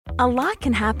A lot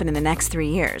can happen in the next 3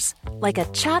 years. Like a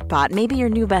chatbot may be your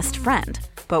new best friend.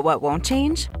 But what won't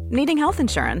change? Needing health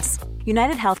insurance.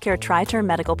 United Healthcare Tri-Term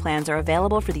Medical Plans are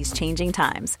available for these changing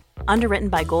times. Underwritten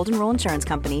by Golden Rule Insurance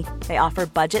Company, they offer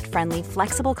budget-friendly,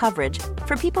 flexible coverage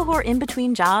for people who are in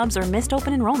between jobs or missed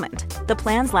open enrollment. The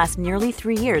plans last nearly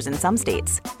 3 years in some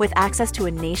states, with access to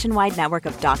a nationwide network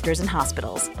of doctors and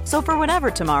hospitals. So for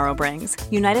whatever tomorrow brings,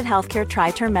 United Healthcare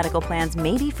Tri-Term Medical Plans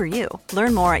may be for you.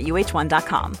 Learn more at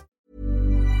uh1.com.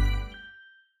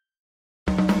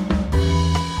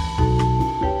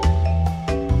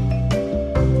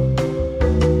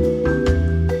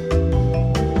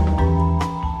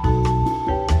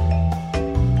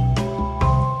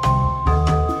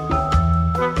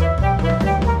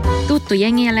 Tuttu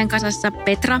jengi jälleen kasassa,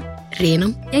 Petra, Riina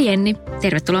ja Jenni.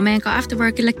 Tervetuloa meidän kanssa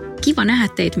Afterworkille. Kiva nähdä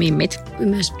teitä, mimmit.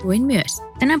 Voin myös.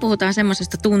 Tänään puhutaan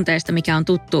semmoisesta tunteesta, mikä on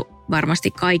tuttu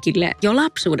varmasti kaikille jo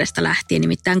lapsuudesta lähtien,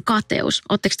 nimittäin kateus.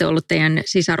 Oletteko te ollut teidän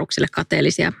sisaruksille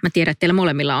kateellisia? Mä tiedän, että teillä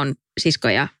molemmilla on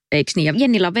siskoja, eikö niin? Ja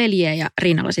Jennillä on veljeä ja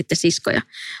Riinalla sitten siskoja.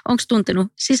 Onko tuntenut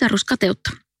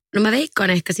sisaruskateutta? No mä veikkaan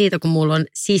ehkä siitä, kun mulla on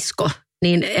sisko,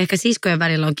 niin ehkä siskojen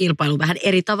välillä on kilpailu vähän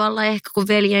eri tavalla ehkä kuin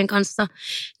veljen kanssa.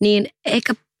 Niin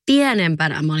ehkä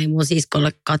pienempänä mä olin mun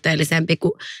siskolle kateellisempi,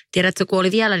 kun tiedätkö, kun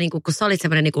oli vielä niin kuin, kun sä olit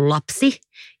semmoinen niin kuin lapsi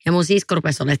ja mun sisko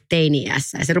rupesi olemaan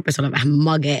teini-iässä ja se rupesi olemaan vähän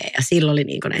magea ja silloin oli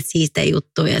niin kuin näitä siistejä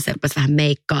juttuja ja se rupesi vähän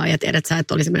meikkaa ja tiedät sä,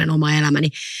 että oli semmoinen oma elämä,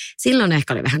 niin silloin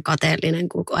ehkä oli vähän kateellinen,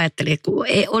 kun ajattelin, että kun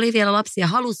oli vielä lapsi ja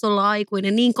halusi olla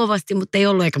aikuinen niin kovasti, mutta ei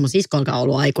ollut, eikä mun siskolkaan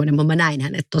ollut aikuinen, mutta mä näin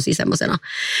hänet tosi semmoisena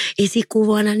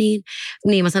esikuvana, niin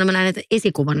mä sanon, mä näin, että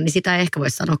esikuvana, niin sitä ei ehkä voi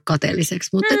sanoa kateelliseksi,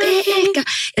 mutta ehkä.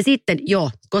 Ja sitten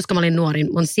koska mä olin nuori,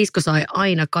 mun sisko sai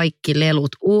aina kaikki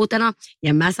lelut uutena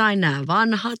ja mä sain nämä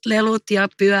vanhat lelut ja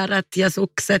pyörät ja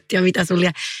sukset ja mitä sulla.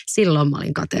 Ja silloin mä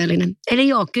olin kateellinen. Eli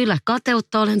kyllä,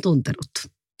 kateutta olen tuntenut.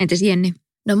 Entäs Jenni?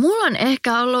 No mulla on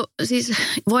ehkä ollut, siis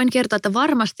voin kertoa, että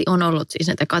varmasti on ollut siis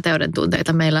näitä kateuden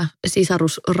tunteita meillä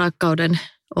sisarusrakkauden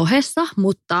ohessa,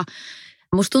 mutta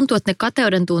musta tuntuu, että ne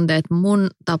kateuden tunteet mun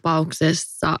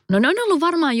tapauksessa, no ne on ollut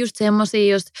varmaan just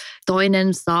semmosia, jos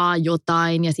toinen saa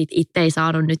jotain ja sit itse ei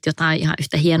saanut nyt jotain ihan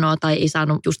yhtä hienoa tai ei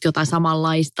saanut just jotain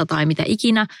samanlaista tai mitä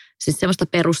ikinä, siis semmoista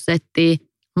perussettiä,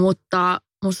 mutta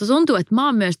musta tuntuu, että mä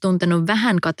oon myös tuntenut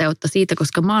vähän kateutta siitä,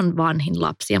 koska mä oon vanhin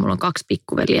lapsi ja mulla on 2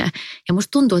 pikkuveliä ja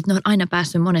musta tuntuu, että ne on aina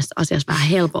päässyt monessa asiassa vähän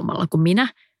helpommalla kuin minä.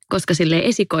 Koska silleen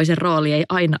esikoisen rooli ei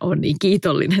aina ole niin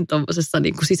kiitollinen tuollaisessa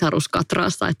niin kuin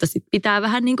sisaruskatraassa, että sit pitää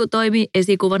vähän niin kuin toimia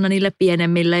esikuvana niille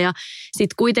pienemmille ja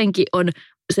sitten kuitenkin on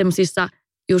semmoisissa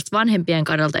just vanhempien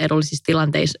kannalta edullisissa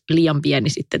tilanteissa liian pieni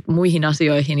sitten muihin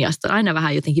asioihin ja sitten on aina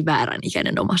vähän jotenkin väärän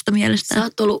ikäinen omasta mielestään. Sä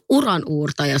oot ollut uran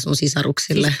uurtaja sun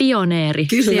sisaruksille. Siis pioneeri.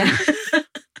 Kyllä.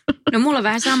 No mulla on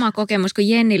vähän sama kokemus kuin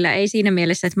Jennillä. Ei siinä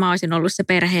mielessä, että mä olisin ollut se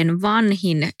perheen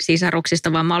vanhin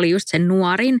sisaruksista, vaan mä olin just sen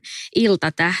nuorin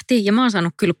iltatähti. Ja mä oon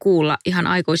saanut kyllä kuulla ihan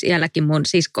aikuisiälläkin mun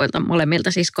siskoilta,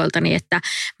 molemmilta siskoiltani, että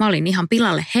mä olin ihan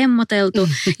pilalle hemmoteltu.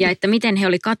 Ja että miten he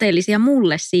oli kateellisia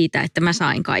mulle siitä, että mä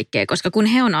sain kaikkea. Koska kun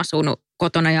he on asunut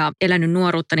kotona ja elänyt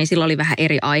nuoruutta, niin silloin oli vähän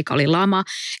eri aika, oli lama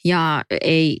ja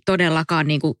ei todellakaan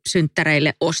niin kuin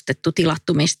synttäreille ostettu,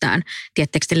 tilattu mistään,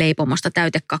 tiettekö te leipomosta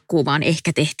täytekakkuu, vaan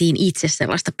ehkä tehtiin itse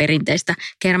sellaista perinteistä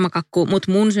kermakakkuu,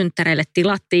 mutta mun synttäreille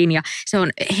tilattiin ja se on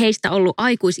heistä ollut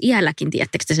aikuisiälläkin,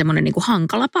 tiettekö te semmoinen niin kuin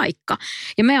hankala paikka.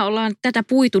 Ja me ollaan tätä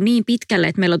puitu niin pitkälle,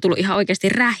 että meillä on tullut ihan oikeasti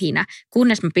rähinä,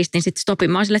 kunnes mä pistin sitten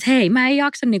stopin. Mä oon silleen, että hei, mä en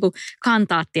jaksa niin kuin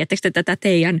kantaa, tiettekö te tätä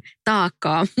teidän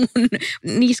taakkaa mun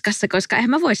niskassa, koska eihän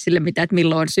mä voi sille mitään, että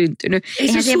milloin on syntynyt.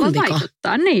 Eihän se voi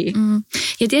vaikuttaa, niin.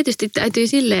 Ja tietysti täytyy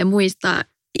silleen muistaa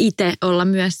itse olla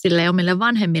myös silleen omille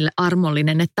vanhemmille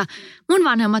armollinen, että mun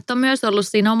vanhemmat on myös ollut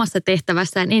siinä omassa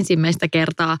tehtävässään ensimmäistä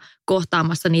kertaa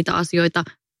kohtaamassa niitä asioita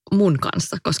mun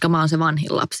kanssa, koska mä oon se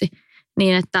vanhin lapsi.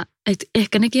 Niin, että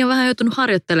ehkä nekin on vähän joutunut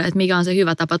harjoittelemaan, että mikä on se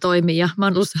hyvä tapa toimia. Ja mä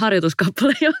oon ollut se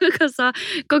harjoituskappale, jonka kanssa on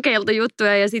kokeiltu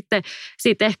juttuja ja sitten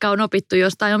ehkä on opittu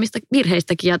jostain omista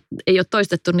virheistäkin ja ei ole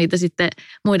toistettu niitä sitten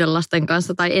muiden lasten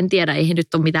kanssa. Tai en tiedä, ei he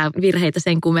nyt ole mitään virheitä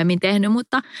sen kummemmin tehnyt,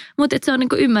 mutta että se on niin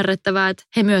kuin ymmärrettävää, että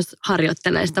he myös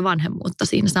harjoittelee sitä vanhemmuutta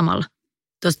siinä samalla.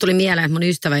 Tuossa tuli mieleen, että mun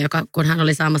ystävä, joka kun hän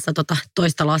oli saamassa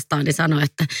toista lastaan, niin sanoi,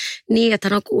 että niin, että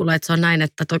hän on kuullut, että se on näin,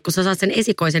 että kun sä saat sen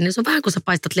esikoisen, niin se on vähän kuin sä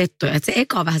paistat lettuja. Että se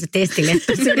eka on vähän se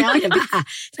testilettu, se on aina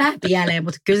vähän pieleen,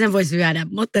 mutta kyllä sen voi syödä.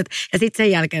 Ja sitten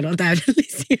sen jälkeen on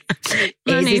täydellisiä.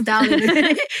 No ei niin. siis tää oli,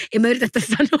 en mä yritä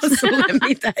sanoa sulle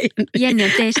mitään. Jenni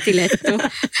on testilettu.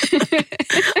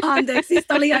 Anteeksi, siis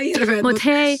oli ihan hirveä. Mut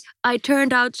hei, I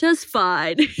turned out just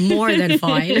fine. More than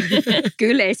fine.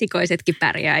 Kyllä esikoisetkin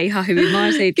pärjää ihan hyvin, mä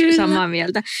oon siitä samaa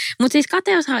mieltä. Mutta siis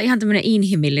kateus on ihan tämmöinen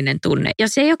inhimillinen tunne. Ja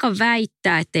se, joka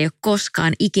väittää, että ei ole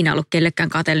koskaan ikinä ollut kellekään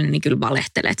kateellinen, niin kyllä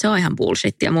valehtelee. Se on ihan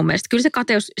bullshittia mun mielestä. Kyllä se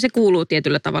kateus, se kuuluu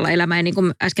tietyllä tavalla elämään. Ja niin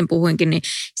kuin äsken puhuinkin, niin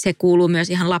se kuuluu myös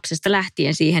ihan lapsesta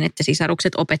lähtien siihen, että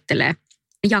sisarukset opettelee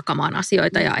jakamaan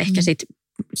asioita ja ehkä sitten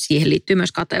siihen liittyy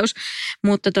myös kateus.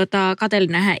 Mutta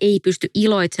kateellinenhän ei pysty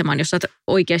iloitsemaan, jos sä oot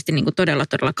oikeasti niin kuin todella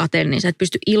kateellinen, niin sä et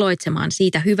pysty iloitsemaan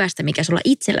siitä hyvästä, mikä sulla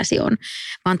itselläsi on,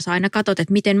 vaan sä aina katsot,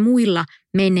 että miten muilla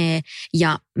menee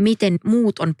ja miten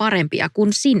muut on parempia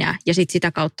kuin sinä. Ja sitten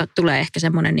sitä kautta tulee ehkä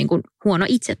semmoinen niin kuin huono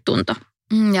itsetunto.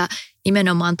 Ja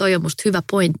nimenomaan toi on musta hyvä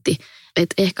pointti,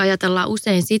 että ehkä ajatellaan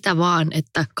usein sitä vaan,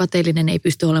 että kateellinen ei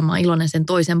pysty olemaan iloinen sen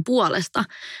toisen puolesta,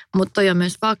 mutta toi on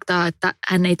myös faktaa, että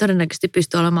hän ei todennäköisesti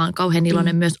pysty olemaan kauhean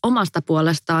iloinen myös omasta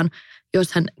puolestaan,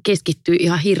 jos hän keskittyy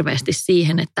ihan hirveästi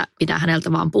siihen, että mitä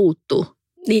häneltä vaan puuttuu.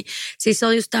 Niin, siis se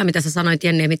on just tämä, mitä sä sanoit,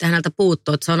 Jenni, mitä häneltä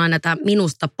puuttuu, että se on aina tämä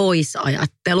minusta pois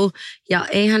ajattelu. Ja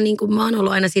eihän niin kuin mä oon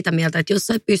ollut aina sitä mieltä, että jos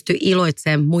sä et pysty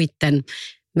iloitsemaan muiden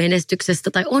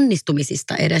menestyksestä tai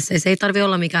onnistumisista edessä, se ei tarvitse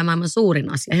olla mikään maailman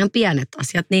suurin asia, ihan pienet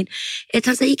asiat, niin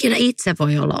ethän se ikinä itse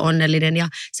voi olla onnellinen ja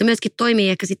se myöskin toimii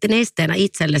ehkä sitten esteenä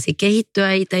itsellesi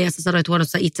kehittyä itse ja sä sanoit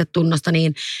huonossa itsetunnosta,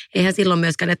 niin eihän silloin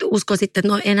myöskään, että usko sitten,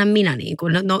 että no enää minä niin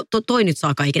kuin, no toi nyt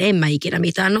saa kaiken, en mä ikinä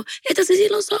mitään, no että se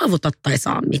silloin saavuta tai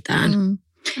saa mitään.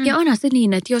 Ja onhan se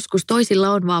niin, että joskus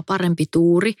toisilla on vaan parempi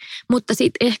tuuri, mutta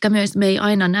sitten ehkä myös me ei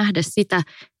aina nähdä sitä,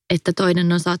 että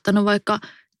toinen on saattanut vaikka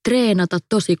treenata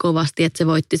tosi kovasti, että se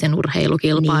voitti sen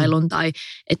urheilukilpailun tai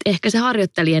että ehkä se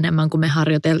harjoitteli enemmän kuin me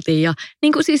harjoiteltiin. Ja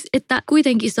niin kuin siis, että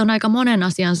kuitenkin se on aika monen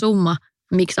asian summa,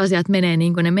 miksi asiat menee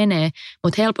niin kuin ne menee,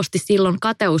 mutta helposti silloin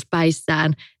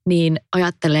kateuspäissään niin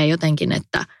ajattelee jotenkin,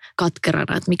 että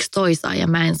katkerana, että miksi toi saa ja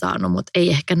mä en saanut, mutta ei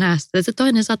ehkä näe sitä. Että se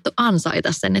toinen saattoi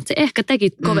ansaita sen, että se ehkä teki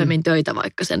kovemmin töitä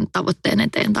vaikka sen tavoitteen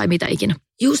eteen tai mitä ikinä.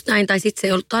 Just näin, tai sitten se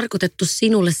ei ollut tarkoitettu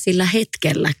sinulle sillä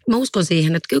hetkellä. Mä uskon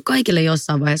siihen, että kyllä kaikille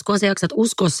jossain vaiheessa, kun sä jaksat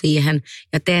uskoa siihen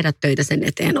ja tehdä töitä sen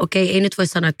eteen. Okei, ei nyt voi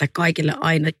sanoa, että kaikille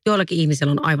aina, joillakin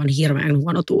ihmisillä on aivan hirveän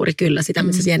huono tuuri, kyllä sitä,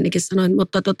 mitä Jennikin sanoin,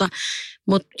 mutta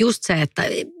just se, että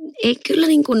ei kyllä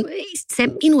niin kuin, se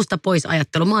minusta pois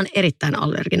ajattelu, mä oon erittäin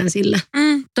allerginen sille.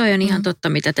 Toi on ihan totta,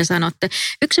 mitä te sanotte.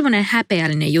 Yksi semmoinen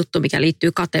häpeällinen juttu, mikä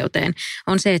liittyy kateuteen,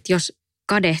 on se, että jos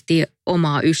kadehtii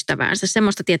omaa ystäväänsä,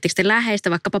 semmoista tietysti läheistä,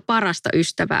 vaikkapa parasta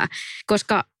ystävää,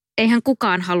 koska eihän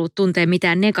kukaan halua tuntea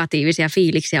mitään negatiivisia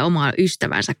fiiliksiä omaa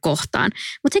ystävänsä kohtaan.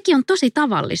 Mutta sekin on tosi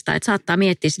tavallista, että saattaa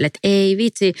miettiä sille, että ei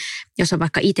vitsi, jos on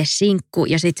vaikka itse sinkku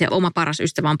ja sitten se oma paras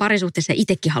ystävä on parisuhteessa ja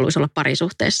itsekin haluaisi olla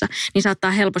parisuhteessa, niin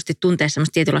saattaa helposti tuntea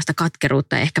semmoista tietynlaista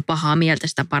katkeruutta ja ehkä pahaa mieltä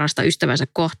sitä parasta ystävänsä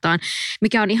kohtaan,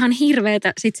 mikä on ihan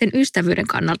hirveätä sitten sen ystävyyden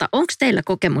kannalta. Onko teillä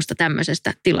kokemusta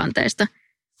tämmöisestä tilanteesta?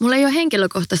 Mulla ei ole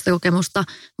henkilökohtaista kokemusta,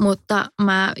 mutta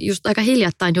mä just aika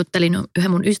hiljattain juttelin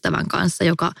yhden mun ystävän kanssa,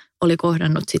 joka oli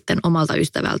kohdannut sitten omalta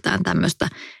ystävältään tämmöistä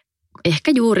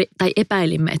ehkä juuri, tai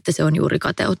epäilimme, että se on juuri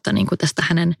kateutta niin kuin tästä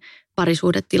hänen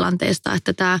parisuhdetilanteesta,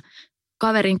 että tämä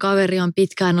kaverin kaveri on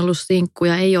pitkään ollut sinkku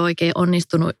ja ei ole oikein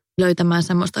onnistunut löytämään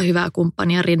semmoista hyvää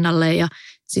kumppania rinnalle ja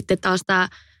sitten taas tämä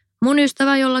mun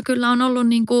ystävä, jolla kyllä on ollut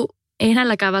niin kuin ei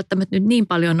hänelläkään välttämättä nyt niin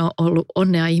paljon ole ollut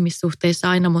onnea ihmissuhteissa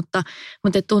aina, mutta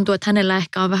tuntuu, että hänellä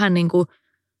ehkä on vähän niin kuin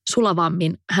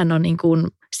sulavammin. Hän on niin kuin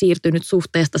siirtynyt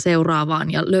suhteesta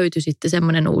seuraavaan ja löytyi sitten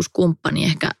semmoinen uusi kumppani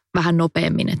ehkä vähän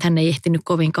nopeammin, että hän ei ehtinyt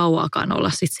kovin kauaakaan olla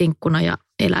sitten sinkkuna ja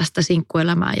elää sitä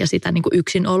sinkkuelämää ja sitä niin kuin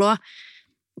yksinoloa.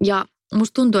 Ja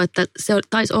musta tuntuu, että se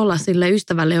taisi olla sille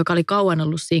ystävälle, joka oli kauan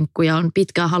ollut sinkku ja on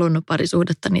pitkään halunnut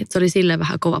parisuhdetta, niin se oli sille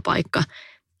vähän kova paikka.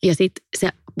 Ja sitten se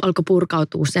alkoi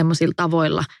purkautua semmoisilla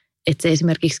tavoilla, että se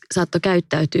esimerkiksi saattoi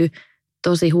käyttäytyä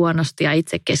tosi huonosti ja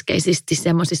itsekeskeisesti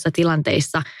semmoisissa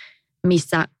tilanteissa,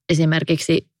 missä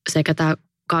esimerkiksi sekä tämä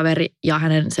kaveri ja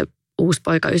hänen se uusi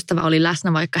poikaystävä oli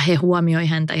läsnä, vaikka he huomioi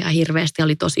häntä ihan hirveästi,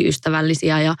 oli tosi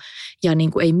ystävällisiä ja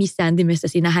niin kuin ei missään nimessä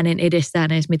siinä hänen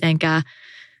edessään edes mitenkään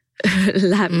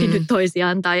lämpinyt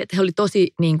toisiaan tai että he oli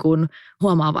tosi niin kuin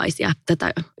huomaavaisia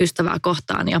tätä ystävää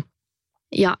kohtaan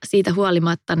ja siitä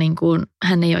huolimatta niin kuin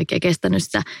hän ei oikein kestänyt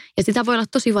sitä. Ja sitä voi olla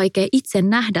tosi vaikea itse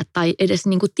nähdä tai edes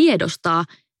niin kuin tiedostaa,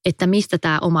 että mistä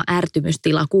tämä oma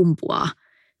ärtymystila kumpuaa.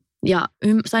 Ja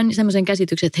sain semmoisen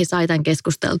käsityksen, että he sai tämän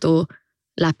keskusteltua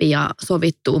läpi ja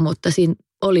sovittua, mutta siinä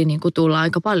oli niin kuin tulla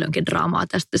aika paljonkin draamaa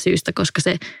tästä syystä, koska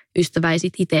se ystävä ei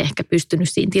sitten itse ehkä pystynyt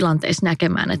siinä tilanteessa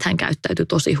näkemään, että hän käyttäytyi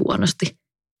tosi huonosti.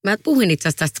 Mä puhuin itse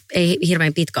asiassa tästä ei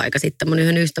hirveän pitkä aika sitten mun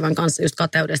yhden ystävän kanssa just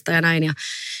kateudesta ja näin. Ja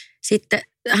sitten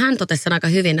hän totesi sen aika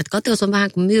hyvin, että kateus on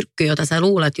vähän kuin myrkky, jota sä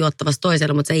luulet juottavasi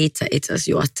toiselle, mutta sä itse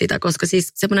asiassa juot sitä. Koska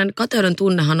siis semmoinen kateuden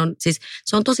tunnehan on, siis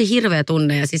se on tosi hirveä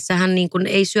tunne ja siis sehän niin kuin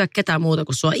ei syö ketään muuta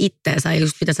kuin sua itteensä. Ja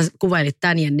just mitä sä kuvailit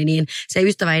tän Jenni, niin se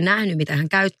ystävä ei nähnyt, mitä hän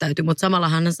käyttäytyi, mutta samalla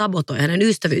hän sabotoi hänen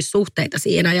ystävyyssuhteita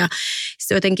siinä. Ja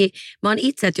se jotenkin, mä oon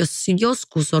itse, että jos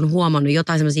joskus on huomannut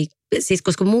jotain semmoisia, siis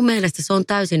koska mun mielestä se on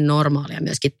täysin normaalia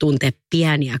myöskin tuntea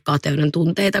pieniä kateuden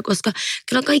tunteita, koska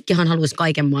kyllä kaikkihan haluaisi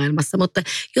kaiken maailmassa, mutta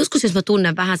joskus jos mä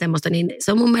tunnen vähän semmoista, niin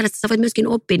se on mun mielestä, sä voit myöskin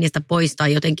oppia niistä poistaa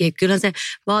jotenkin. Kyllä se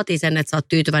vaatii sen, että sä oot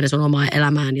tyytyväinen sun omaan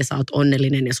elämään ja sä oot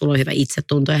onnellinen ja sulla on hyvä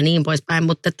itsetunto ja niin poispäin,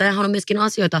 mutta tämähän on myöskin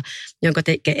asioita, jonka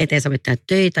eteen sä voit tehdä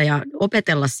töitä ja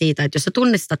opetella siitä, että jos sä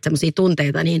tunnistat semmoisia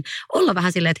tunteita, niin olla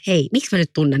vähän silleen, että hei, miksi mä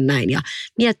nyt tunnen näin ja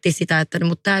miettiä sitä, että no,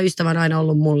 mutta tämä ystävä on aina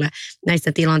ollut mulle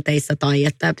näissä tilanteissa tai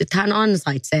että hän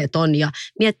ansaitsee ton ja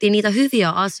miettii niitä hyviä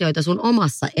asioita sun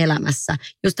omassa elämässä.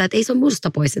 Just tämä, että ei se ole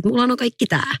musta pois, että mulla on kaikki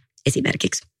tämä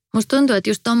esimerkiksi. Musta tuntuu, että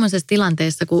just tommosessa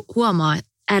tilanteessa, kun huomaa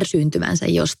ärsyyntyvänsä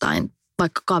jostain,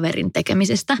 vaikka kaverin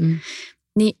tekemisestä,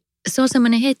 niin se on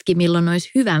semmoinen hetki, milloin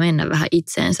olisi hyvä mennä vähän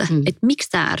itseensä, että miksi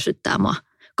tämä ärsyttää mua.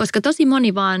 Koska tosi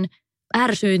moni vaan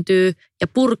ärsyyntyy ja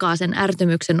purkaa sen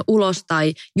ärtymyksen ulos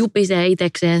tai jupisee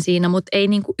itsekseen siinä, mutta ei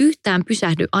niinku yhtään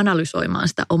pysähdy analysoimaan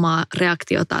sitä omaa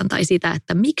reaktiotaan tai sitä,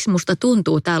 että miksi musta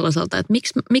tuntuu tällaiselta, että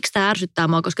miksi tämä ärsyttää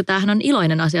mua, koska tämähän on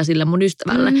iloinen asia sille mun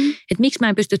ystävälle, että miksi mä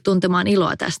en pysty tuntemaan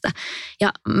iloa tästä.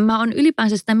 Ja mä oon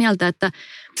ylipäänsä sitä mieltä, että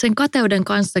sen kateuden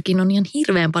kanssakin on ihan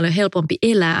hirveän paljon helpompi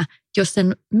elää, jos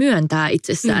sen myöntää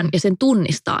itsessään ja sen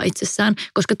tunnistaa itsessään,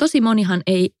 koska tosi monihan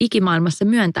ei ikimaailmassa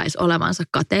myöntäisi olevansa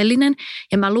kateellinen.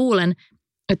 Ja mä luulen,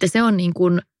 että se on niin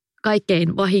kuin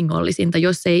kaikkein vahingollisinta,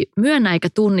 jos ei myönnä eikä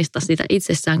tunnista sitä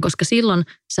itsessään, koska silloin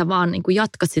sä vaan niin kuin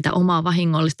jatkat sitä omaa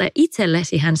vahingollista. Ja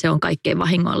itsellesihän se on kaikkein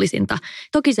vahingollisinta.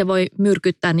 Toki se voi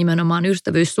myrkyttää nimenomaan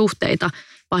ystävyyssuhteita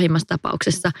pahimmassa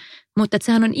tapauksessa, mutta että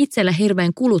sehän on itselle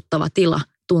hirveän kuluttava tila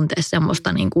tuntea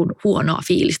semmoista niin kuin huonoa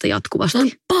fiilistä jatkuvasti. Se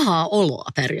on pahaa oloa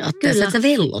periaatteessa, että sä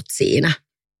vellot siinä.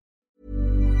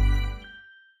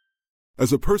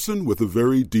 As a person with a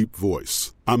very deep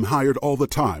voice, I'm hired all the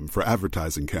time for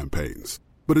advertising campaigns.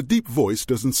 But a deep voice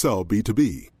doesn't sell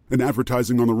B2B, and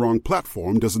advertising on the wrong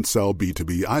platform doesn't sell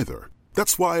B2B either.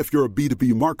 That's why if you're a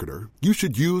B2B marketer, you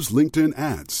should use LinkedIn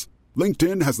ads.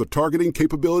 LinkedIn has the targeting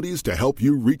capabilities to help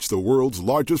you reach the world's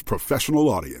largest professional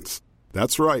audience.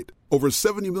 That's right. Over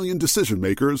 70 million decision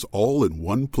makers all in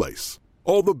one place.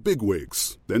 All the big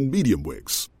wigs, then medium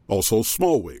wigs. Also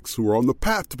small wigs who are on the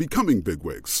path to becoming big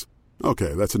wigs.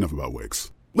 Okay, that's enough about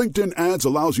wigs. LinkedIn ads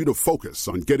allows you to focus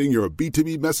on getting your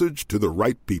B2B message to the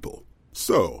right people.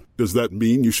 So, does that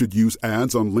mean you should use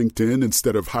ads on LinkedIn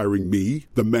instead of hiring me,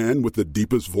 the man with the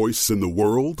deepest voice in the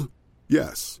world?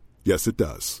 Yes. Yes, it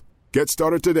does. Get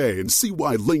started today and see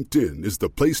why LinkedIn is the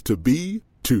place to be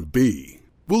to be.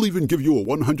 We'll even give you a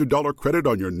 $100 credit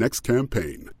on your next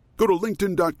campaign. Go to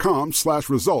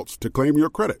linkedin.com/results to claim your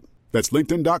credit. That's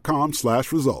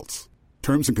linkedin.com/results.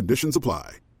 Terms and conditions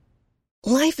apply.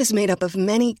 Life is made up of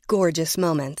many gorgeous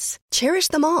moments. Cherish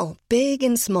them all, big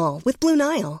and small, with Blue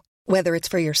Nile. Whether it's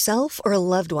for yourself or a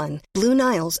loved one, Blue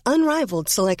Nile's unrivaled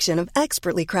selection of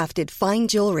expertly crafted fine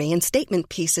jewelry and statement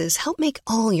pieces help make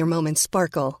all your moments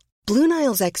sparkle. Blue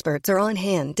Nile's experts are on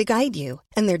hand to guide you,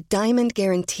 and their diamond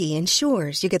guarantee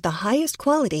ensures you get the highest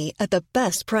quality at the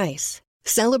best price.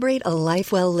 Celebrate a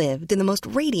life well lived in the most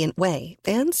radiant way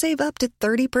and save up to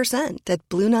 30% at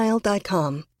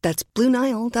BlueNile.com. That's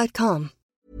BlueNile.com.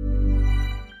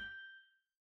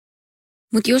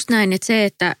 Mutta just näin, että se,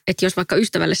 että jos vaikka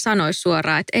ystävälle sanoisi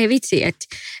suoraan, että ei vitsi, että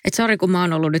sori kun mä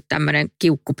oon ollut nyt tämmöinen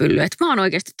kiukkupylly, että mä oon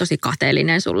oikeasti tosi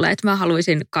kateellinen sulle, että mä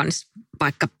haluaisin kans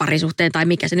vaikka parisuhteen tai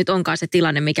mikä se nyt onkaan se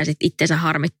tilanne, mikä sitten itseensä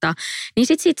harmittaa, niin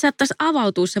sitten siitä saattaisi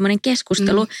avautua semmoinen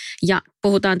keskustelu ja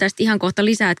puhutaan tästä ihan kohta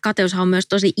lisää, että kateushan on myös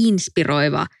tosi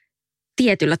inspiroiva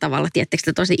tietyllä tavalla,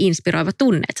 tiedättekö, tosi inspiroiva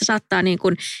tunne, että se saattaa niin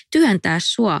kuin työntää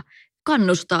sua,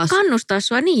 kannustaa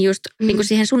sua niin just niin kuin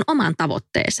siihen sun omaan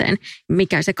tavoitteeseen,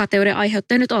 mikä se kateuden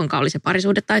aiheuttaja nyt onkaan, oli se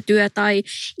parisuhde tai työ tai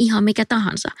ihan mikä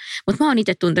tahansa. Mutta mä oon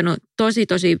itse tuntenut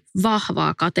tosi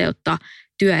vahvaa kateutta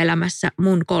työelämässä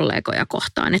mun kollegoja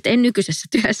kohtaan. Että en nykyisessä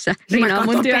työssä. Riina on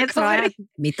mun työkaveri.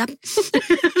 Mitä?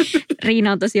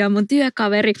 Riina on tosiaan mun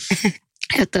työkaveri.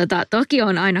 Ja toki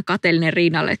on aina kateellinen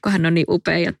Riinalle, kun hän on niin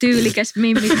upea ja tyylikäs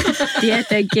mimmi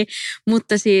tietenkin.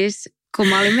 Mutta siis kun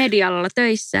mä olin media-alalla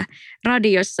töissä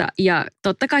radiossa ja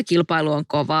totta kai kilpailu on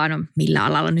kovaa. No millä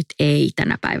alalla nyt ei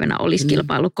tänä päivänä olisi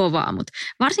kilpailu kovaa, mutta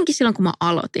varsinkin silloin kun mä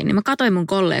aloitin, niin mä katsoin mun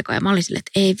kollegoja ja mä olin silleen,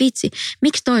 että ei vitsi,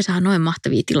 miksi toi saa noin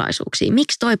mahtavia tilaisuuksia?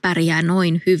 Miksi toi pärjää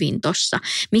noin hyvin tossa?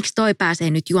 Miksi toi pääsee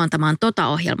nyt juontamaan tota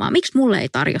ohjelmaa? Miksi mulle ei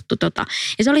tarjottu tota?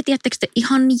 Ja se oli tietysti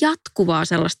ihan jatkuvaa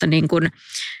sellaista niin kuin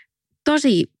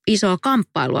tosi isoa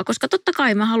kamppailua, koska totta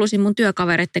kai mä halusin mun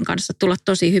työkavereiden kanssa tulla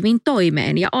tosi hyvin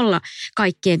toimeen ja olla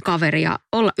kaikkien kaveri ja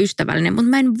olla ystävällinen, mutta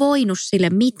mä en voinut sille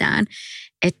mitään,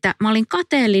 että mä olin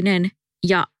kateellinen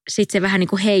ja sitten se vähän niin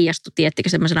kuin heijastui, tiettikö,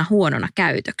 semmoisena huonona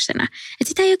käytöksenä. Että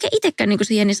sitä ei oikein itsekään, niin kuin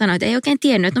se Jenni sanoi, että ei oikein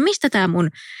tiennyt, että no mistä tämä mun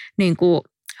niin kuin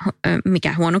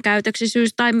mikä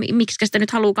huonokäytöksisyys tai miksi sitä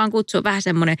nyt haluukaan kutsua, vähän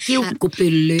semmoinen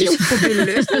kiukkupyllyys.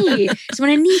 Niin,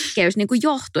 semmoinen nihkeys niin kuin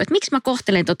johtuu, että miksi mä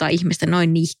kohtelen tota ihmistä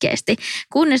noin nihkeästi.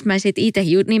 Kunnes mä sitten itse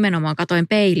nimenomaan katoin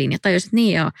peiliin ja tajusin, että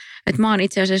niin joo, että mä oon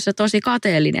itse asiassa tosi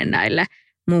kateellinen näille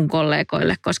mun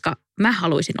kollegoille, koska mä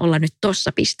haluaisin olla nyt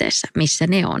tossa pisteessä, missä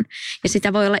ne on. Ja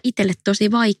sitä voi olla itselle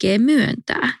tosi vaikea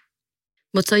myöntää.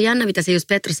 Mutta se on jännä, mitä sä just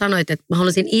Petra sanoit, että mä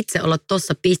haluaisin itse olla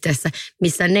tuossa pisteessä,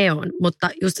 missä ne on. Mutta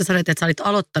just sä sanoit, että sä olit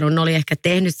aloittanut, ne oli ehkä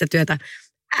tehnyt sitä työtä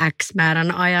X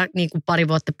määrän ajan, niin kuin pari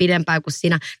vuotta pidempään kuin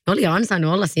sinä. Ne oli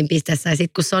ansainnut olla siinä pisteessä ja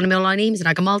sitten kun se on, me ollaan ihmisen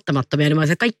aika malttamattomia, niin mä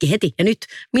olisin, kaikki heti ja nyt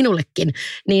minullekin.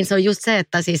 Niin se on just se,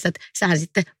 että siis, että sähän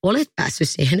sitten olet päässyt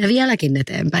siihen ja vieläkin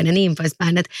eteenpäin ja niin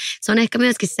poispäin. Että se on ehkä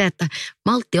myöskin se, että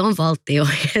maltti on valtti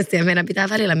oikeasti ja meidän pitää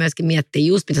välillä myöskin miettiä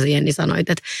just mitä sä Jenni sanoit,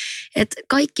 että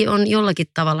kaikki on jollakin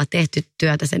tavalla tehty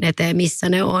työtä sen eteen, missä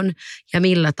ne on ja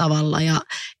millä tavalla ja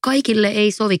kaikille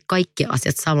ei sovi kaikki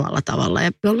asiat samalla tavalla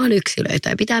ja me ollaan yksilöitä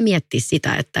ja pitää miettiä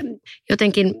sitä, että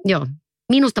jotenkin, joo,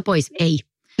 minusta pois, ei.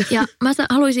 Ja mä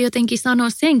haluaisin jotenkin sanoa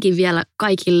senkin vielä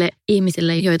kaikille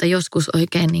ihmisille, joita joskus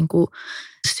oikein niin kuin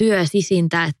syö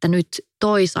sisintä, että nyt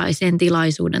toi sai sen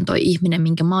tilaisuuden, toi ihminen,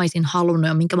 minkä mä olisin halunnut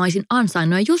ja minkä mä olisin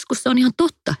ansainnut. Ja joskus se on ihan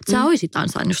totta, että sä olisit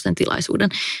ansainnut sen tilaisuuden.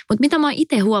 Mutta mitä mä oon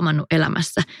itse huomannut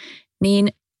elämässä, niin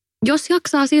jos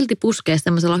jaksaa silti puskea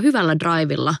semmoisella hyvällä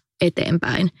drivilla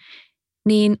eteenpäin,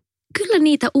 niin kyllä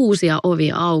niitä uusia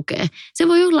ovia aukeaa. Se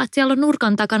voi olla, että siellä on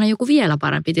nurkan takana joku vielä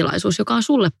parempi tilaisuus, joka on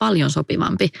sulle paljon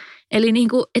sopivampi. Eli niin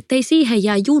kuin, ettei siihen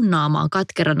jää junnaamaan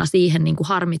katkerana siihen niin kuin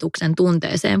harmituksen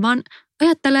tunteeseen, vaan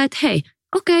ajattelee, että hei,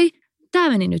 okei, tämä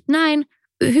meni nyt näin,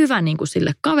 hyvä niin kuin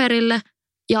sille kaverille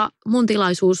ja mun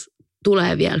tilaisuus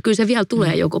tulee vielä. Kyllä se vielä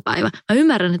tulee joku päivä. Mä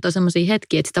ymmärrän, että on sellaisia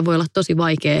hetkiä, että sitä voi olla tosi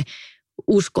vaikea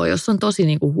uskoa, jos on tosi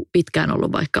niin kuin pitkään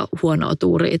ollut vaikka huonoa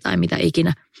tuuria tai mitä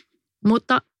ikinä.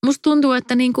 Mutta musta tuntuu,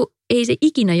 että niinku ei se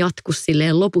ikinä jatku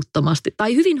silleen loputtomasti,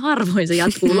 tai hyvin harvoin se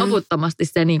jatkuu loputtomasti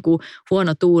se niinku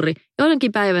huono tuuri.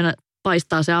 Joidenkin päivänä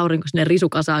paistaa se aurinko sinne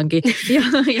risukasaankin ja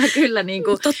kyllä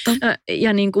niinku,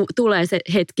 ja niinku tulee se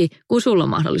hetki, kun sulla on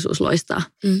mahdollisuus loistaa.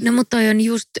 No mutta toi on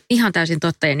just ihan täysin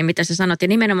totta, Jenni, mitä sä sanot. Ja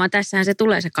nimenomaan tässähän se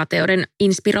tulee se kateuden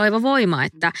inspiroiva voima,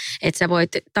 että sä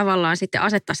voit tavallaan sitten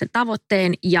asettaa sen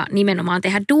tavoitteen ja nimenomaan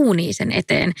tehdä duunia sen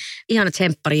eteen. Ihana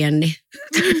tsemppari, Jenni.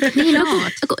 Niin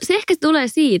oot. Se ehkä tulee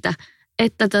siitä,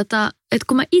 että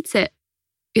kun mä itse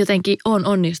jotenkin on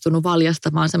onnistunut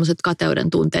valjastamaan sellaiset kateuden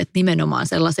tunteet nimenomaan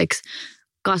sellaiseksi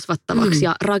kasvattavaksi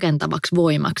ja rakentavaksi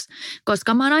voimaksi.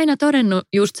 Koska mä oon aina todennut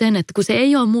just sen, että kun se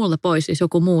ei ole multa pois, jos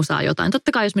joku muu saa jotain.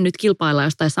 Totta kai jos me nyt kilpaillaan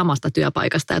jostain samasta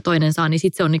työpaikasta ja toinen saa, niin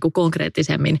sitten se on niinku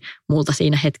konkreettisemmin multa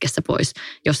siinä hetkessä pois,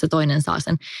 jos se toinen saa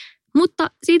sen.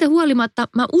 Mutta siitä huolimatta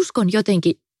mä uskon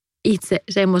jotenkin itse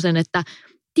semmoisen, että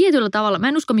tietyllä tavalla, mä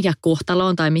en usko mikään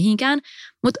kohtaloon tai mihinkään,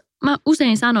 mutta mä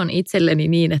usein sanon itselleni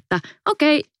niin, että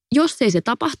okei, jos ei se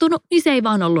tapahtunut, niin se ei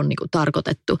vaan ollut niin kuin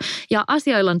tarkoitettu. Ja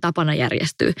asioilla on tapana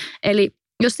järjestyä. Eli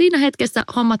jos siinä hetkessä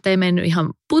hommat ei mennyt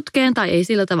ihan putkeen tai ei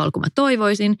sillä tavalla kuin mä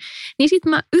toivoisin, niin sitten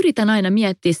mä yritän aina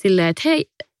miettiä silleen, että hei,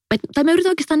 tai mä yritän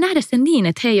oikeastaan nähdä sen niin,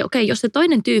 että hei, okei, jos se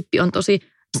toinen tyyppi on tosi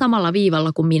samalla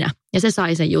viivalla kuin minä ja se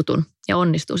sai sen jutun ja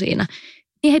onnistui siinä,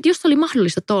 niin heti, jos se oli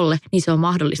mahdollista tolle, niin se on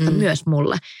mahdollista myös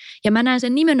mulle. Ja mä näen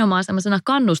sen nimenomaan semmoisena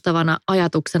kannustavana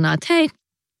ajatuksena, että hei,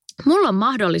 mulla on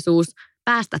mahdollisuus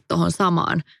päästä tohon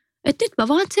samaan. Että nyt mä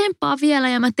vaan tsemppaan vielä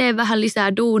ja mä teen vähän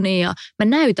lisää duunia ja mä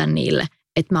näytän niille,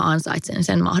 että mä ansaitsen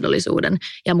sen mahdollisuuden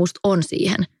ja musta on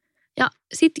siihen. Ja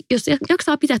sit jos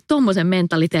jaksaa pitää tommosen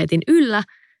mentaliteetin yllä,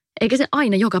 eikä se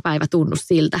aina joka päivä tunnu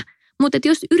siltä. Mutta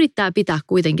jos yrittää pitää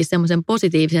kuitenkin semmoisen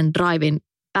positiivisen drivein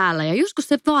päällä ja joskus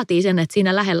se vaatii sen, että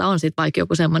siinä lähellä on sitten vaikka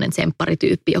joku semmoinen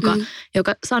tsempparityyppi,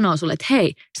 joka sanoo sulle, että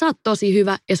hei, sä oot tosi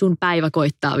hyvä ja sun päivä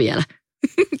koittaa vielä.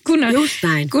 Just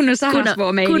näin. Kunnon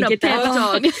sarasvoo-meininki täällä.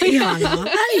 Ihanaa.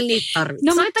 Välillä niitä tarvitsee.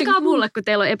 No soittakaa mulle, kun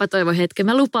teillä on epätoivohetki.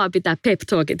 Mä lupaan pitää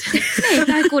pep-talkit. Ei,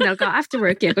 tai kuunnelkaa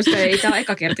Afterworkia, koska ei tämä ole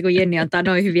eka kerta, kun Jenni antaa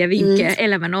noin hyviä vinkkejä,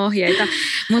 elämän ohjeita.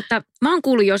 Mutta mä oon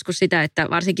kuullut joskus sitä, että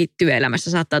varsinkin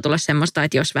työelämässä saattaa tulla semmoista,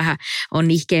 että jos vähän on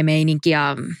nihkeä meininki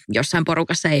ja jossain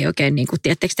porukassa ei oikein, niin kuin,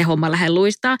 tiedättekö te, homma lähde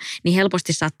luistaa, niin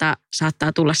helposti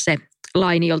saattaa tulla se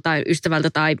laini joltain ystävältä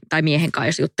tai miehen kanssa,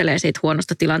 jos juttelee siitä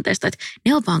huonosta tilanteesta, että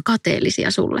ne on vaan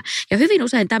kateellisia sulle. Ja hyvin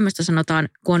usein tämmöistä sanotaan,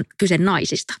 kun on kyse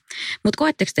naisista. Mutta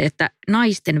koetteko te, että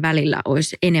naisten välillä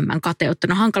olisi enemmän kateutta?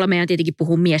 No hankala meidän tietenkin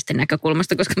puhua miesten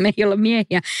näkökulmasta, koska me ei olla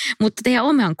miehiä. Mutta teidän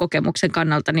oman kokemuksen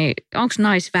kannalta, niin onko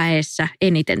naisväessä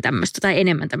eniten tämmöistä tai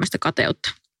enemmän tämmöistä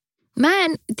kateutta? Mä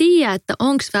en tiedä, että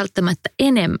onko välttämättä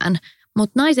enemmän,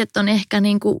 mutta naiset on ehkä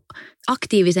niinku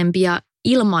aktiivisempia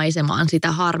ilmaisemaan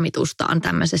sitä harmitustaan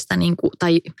tämmöisestä,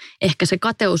 tai ehkä se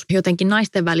kateus jotenkin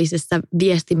naisten välisessä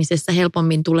viestimisessä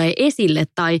helpommin tulee esille,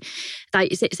 tai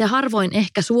se harvoin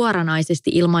ehkä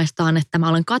suoranaisesti ilmaistaan, että mä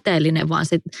olen kateellinen, vaan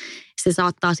se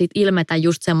saattaa sitten ilmetä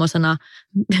just semmoisena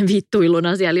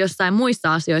vittuiluna siellä jossain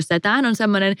muissa asioissa. Ja tämähän on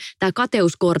semmoinen, tämä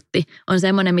kateuskortti on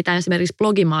semmoinen, mitä esimerkiksi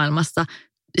blogimaailmassa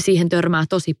siihen törmää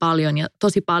tosi paljon, ja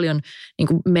tosi paljon niin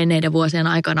kuin menneiden vuosien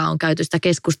aikana on käyty sitä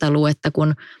keskustelua, että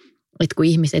kun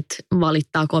ihmiset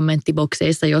valittaa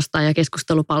kommenttibokseissa jostain ja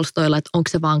keskustelupalstoilla, että onko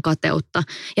se vaan kateutta.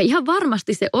 Ja ihan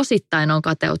varmasti se osittain on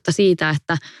kateutta siitä,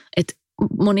 että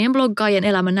monien bloggaajien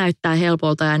elämä näyttää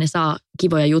helpolta ja ne saa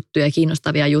kivoja juttuja,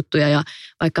 kiinnostavia juttuja ja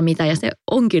vaikka mitä. Ja se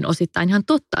onkin osittain ihan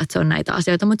totta, että se on näitä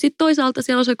asioita. Mutta sitten toisaalta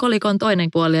siellä on se kolikon toinen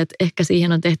puoli, että ehkä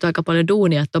siihen on tehty aika paljon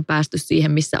duunia, että on päästy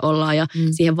siihen, missä ollaan. Ja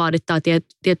siihen vaadittaa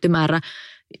tietty määrä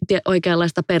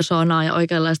oikeanlaista persoonaa ja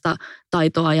oikeanlaista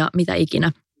taitoa ja mitä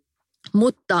ikinä.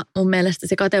 Mutta mun mielestä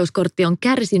se kateuskortti on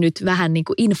kärsinyt vähän niin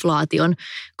kuin inflaation,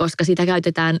 koska sitä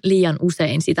käytetään liian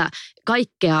usein. Sitä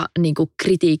kaikkea niin kuin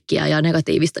kritiikkiä ja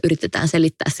negatiivista yritetään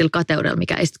selittää sillä kateudella,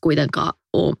 mikä ei sitten kuitenkaan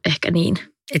ole ehkä niin.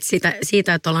 Että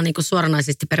siitä, että ollaan niinku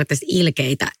suoranaisesti periaatteessa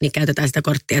ilkeitä, niin käytetään sitä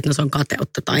korttia, että no se on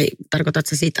kateutta, tai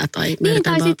tarkoitatko sitä? Tai niin,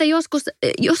 tai sitten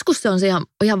joskus se on se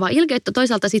ihan vaan ilkeyttä.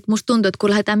 Toisaalta sitten musta tuntuu, että kun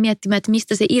lähdetään miettimään, että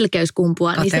mistä se ilkeys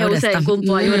kumpuaa, niin se usein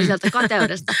kumpuaa juuri sieltä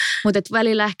kateudesta. Mutta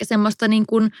välillä ehkä semmoista niin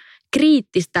kuin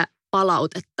kriittistä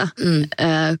palautetta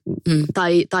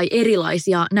tai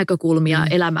erilaisia näkökulmia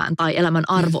elämään tai elämän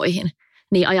arvoihin.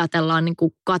 Niin ajatellaan niin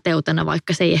kuin kateutena,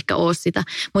 vaikka se ei ehkä ole sitä.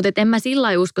 Mutta en mä sillä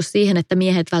lailla usko siihen, että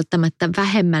miehet välttämättä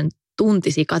vähemmän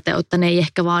tuntisi kateutta. Ne ei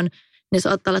ehkä vaan, ne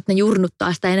saattaa olla, että ne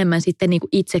jurnuttaa sitä enemmän sitten niin kuin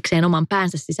itsekseen oman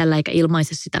päänsä sisällä, eikä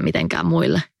ilmaise sitä mitenkään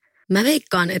muille. Mä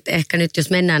veikkaan, että ehkä nyt jos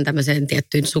mennään tämmöiseen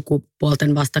tiettyyn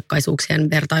sukupuolten vastakkaisuuksien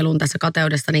vertailuun tässä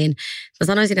kateudesta, niin mä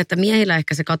sanoisin, että miehillä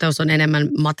ehkä se kateus on enemmän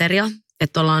materia.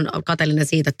 Että ollaan kateellinen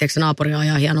siitä, että se naapuri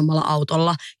ajaa hienommalla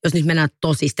autolla, jos nyt mennään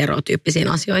tosi stereotyyppisiin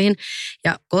asioihin.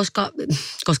 Ja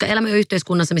koska elämme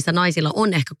yhteiskunnassa, missä naisilla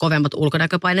on ehkä kovemmat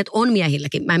ulkonäköpaineet, on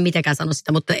miehilläkin. Mä en mitenkään sano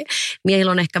sitä, mutta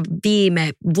miehillä on ehkä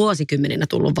viime vuosikymmeninä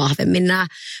tullut vahvemmin nämä.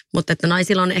 Mutta että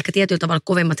naisilla on ehkä tietyllä tavalla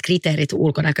kovemmat kriteerit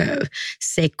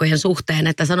ulkonäköseikkojen suhteen.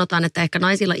 Että sanotaan, että ehkä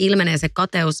naisilla ilmenee se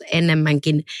kateus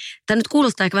enemmänkin. Tämä nyt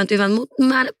kuulostaa ehkä vähän tyhmältä, mutta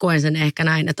mä koen sen ehkä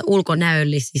näin, että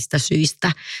ulkonäöllisistä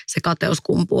syistä se kateus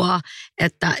kumpuaa,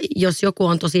 että jos joku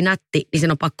on tosi nätti, niin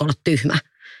sen on pakko olla tyhmä.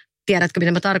 Tiedätkö,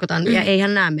 mitä mä tarkoitan? Ja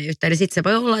eihän näemme yhtä. Eli sitten se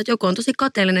voi olla, että joku on tosi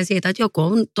kateellinen siitä, että joku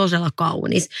on todella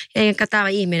kaunis. Eikä tämä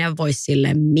ihminen voi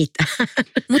sille mitään.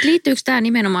 Mutta liittyykö tämä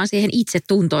nimenomaan siihen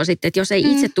itsetuntoon sitten, että jos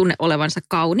ei itse tunne olevansa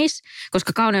kaunis,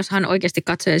 koska kauneushan oikeasti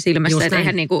katsojen silmässä, että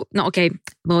eihän niinku, no okei,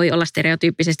 voi olla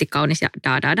stereotyyppisesti kaunis ja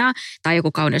tai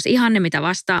joku kauneus ihanne, mitä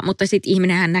vastaa, mutta sitten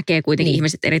ihminenhän näkee kuitenkin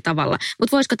ihmiset eri tavalla.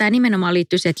 Mutta voisiko tämä nimenomaan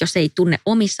liittyä siihen, että jos ei tunne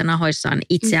omissa nahoissaan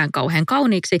itseään kauhean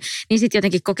kauniiksi, niin sitten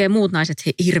jotenkin kokee muut naiset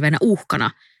hirveänä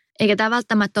uhkana. Eikä tämä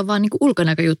välttämättä ole vaan niinku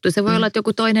ulkonäköjuttu. Se voi olla, että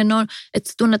joku toinen on,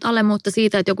 että tunnet alemmuutta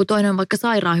siitä, että joku toinen on vaikka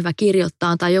sairaan hyvä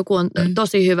kirjoittaa tai joku on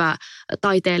tosi hyvä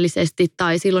taiteellisesti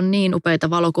tai sillä on niin upeita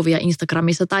valokuvia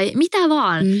Instagramissa tai mitä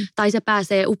vaan. Tai se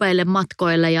pääsee upeille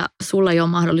matkoille ja sulla ei ole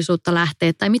mahdollisuutta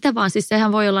lähteä tai mitä vaan. Siis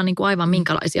sehän voi olla niinku aivan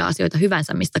minkälaisia asioita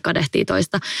hyvänsä, mistä kadehtii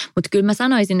toista. Mutta kyllä mä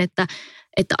sanoisin, että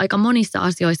aika monissa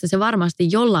asioissa se varmasti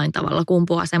jollain tavalla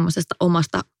kumpuaa semmoisesta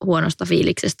omasta huonosta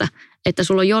fiiliksestä, että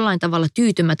sulla on jollain tavalla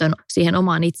tyytymätön siihen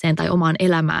omaan itseen tai omaan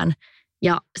elämään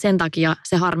ja sen takia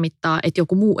se harmittaa, että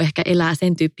joku muu ehkä elää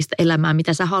sen tyyppistä elämää,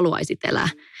 mitä sä haluaisit elää.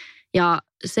 Ja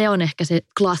se on ehkä se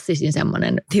klassisin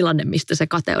semmoinen tilanne, mistä se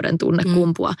kateuden tunne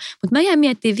kumpuaa. Mutta mä jäin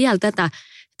miettimään vielä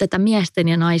tätä miesten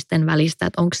ja naisten välistä,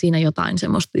 että onko siinä jotain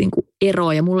semmoista niinku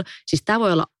eroa. Ja mulla, siis tämä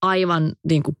voi olla aivan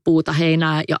niinku puuta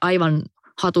heinää ja aivan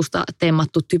hatusta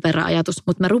temmattu typerä ajatus.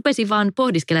 Mutta mä rupesin vaan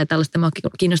pohdiskelemaan tällaista, mä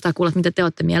kiinnostaa kuulla, mitä te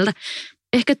olette mieltä.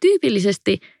 Ehkä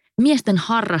tyypillisesti miesten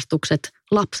harrastukset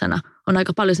lapsena on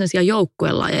aika paljon sellaisia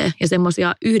joukkuelajeja ja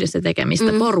semmoisia yhdessä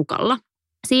tekemistä porukalla.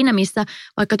 Siinä, missä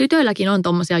vaikka tytöilläkin on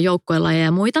tommosia joukkuelajeja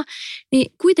ja muita,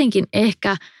 niin kuitenkin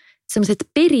ehkä semmoiset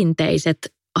perinteiset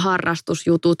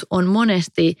harrastusjutut on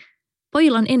monesti,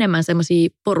 pojilla on enemmän semmoisia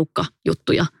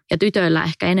porukkajuttuja ja tytöillä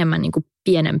ehkä enemmän niin kuin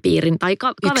pienen piirin. Tai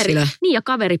ja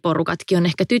kaveriporukatkin on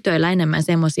ehkä tytöillä enemmän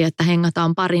semmoisia, että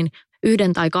hengataan parin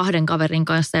 1 tai 2 kaverin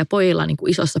kanssa ja pojilla niin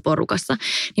kuin isossa porukassa.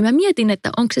 Niin mä mietin, että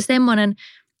onko se semmoinen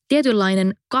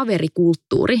tietynlainen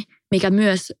kaverikulttuuri, mikä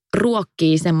myös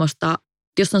ruokkii semmoista,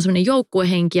 jos on semmoinen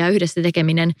joukkuehenki ja yhdessä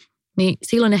tekeminen, niin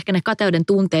silloin ehkä ne kateuden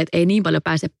tunteet ei niin paljon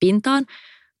pääse pintaan,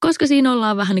 koska siinä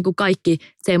ollaan vähän niin kuin kaikki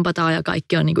tsempataan ja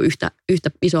kaikki on niin kuin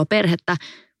yhtä isoa perhettä.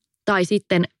 Tai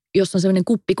sitten, jos on semmoinen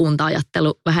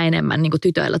kuppikunta-ajattelu vähän enemmän niin kuin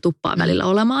tytöillä tuppaa välillä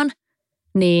olemaan,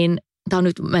 niin tämä on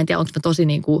nyt, mä en tiedä, onko mä tosi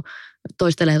niin kuin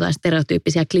toistelen jotain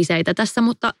stereotyyppisiä kliseitä tässä,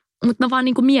 mutta mä vaan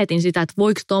niin kuin mietin sitä, että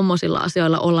voiko tommosilla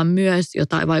asioilla olla myös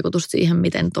jotain vaikutusta siihen,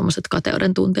 miten tommoset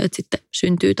kateuden tunteet sitten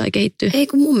syntyy tai kehittyy. Ei,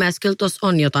 kun mun mielestä kyllä tuossa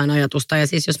on jotain ajatusta ja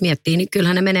siis jos miettii, niin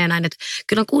kyllähän ne menee näin, että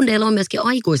kyllä kundeilla on myöskin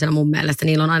aikuisena mun mielestä,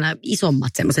 niillä on aina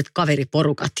isommat semmoiset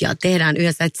kaveriporukat ja tehdään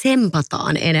yhdessä, että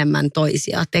tsempataan enemmän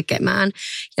toisia tekemään.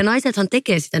 Ja naisethan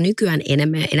tekee sitä nykyään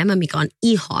enemmän, mikä on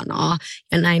ihanaa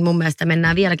ja näin mun mielestä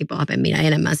mennään vieläkin vahvemmin ja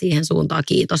enemmän siihen suuntaan,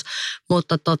 kiitos.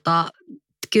 Mutta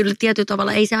kyllä tietyllä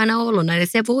tavalla ei se aina ollut näin.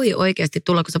 Se voi oikeasti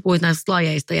tulla, kun sä puhuit näistä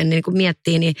lajeista ja niin kun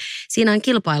miettii, niin siinä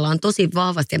kilpaillaan tosi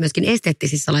vahvasti ja myöskin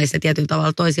esteettisissä lajeissa tietyllä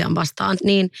tavalla toisiaan vastaan.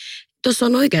 Niin tuossa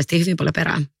on oikeasti hyvin paljon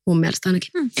perää, mun mielestä ainakin.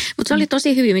 Mutta se oli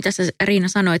tosi hyvin, mitä sä Riina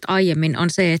sanoit aiemmin, on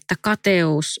se, että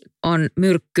kateus on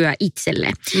myrkkyä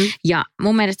itselle. Ja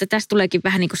mun mielestä tästä tuleekin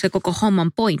vähän niin kuin se koko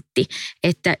homman pointti,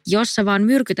 että jos sä vaan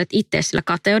myrkytät itseäsi sillä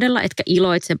kateudella, etkä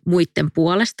iloitse muiden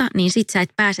puolesta, niin sit sä et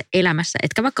pääse elämässä,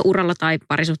 etkä vaikka uralla tai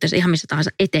parisuhteessa ihan missä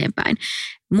tahansa eteenpäin.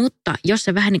 Mutta jos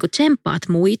sä vähän niin kuin tsemppaat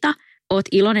muita, oot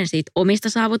iloinen siitä omista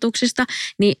saavutuksista,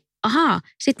 niin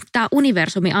sitten tämä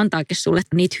universumi antaakin sulle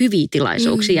niitä hyviä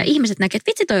tilaisuuksia. Ja ihmiset näkee, että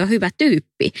vitsi, toi on hyvä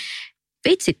tyyppi.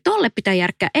 Vitsi, tolle pitää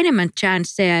järkkää enemmän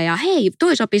chanceja ja hei,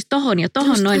 toi sopisi tohon ja tohon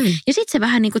just noin. Ja sitten se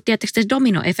vähän niin kuin, tietysti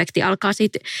dominoefekti alkaa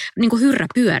siitä niin kuin hyrrä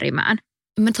pyörimään.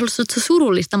 Mä en halua sanoa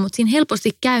surullista, mutta siinä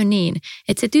helposti käy niin,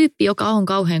 että se tyyppi, joka on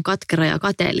kauhean katkera ja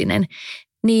kateellinen,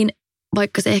 niin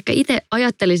vaikka se ehkä itse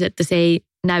ajattelisi, että se ei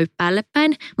näy päälle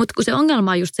päin, mutta kun se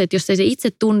ongelma on just se, että jos ei se itse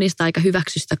tunnista eikä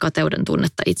hyväksy sitä kateuden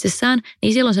tunnetta itsessään,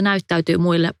 niin silloin se näyttäytyy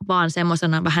muille vaan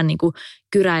semmoisena vähän niin kuin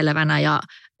kyräilevänä ja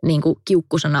niin kuin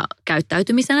kiukkusena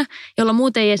käyttäytymisenä, jolla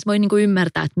muuten ei edes voi niin kuin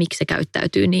ymmärtää, että miksi se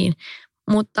käyttäytyy niin.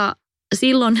 Mutta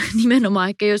silloin nimenomaan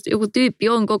ehkä jos joku tyyppi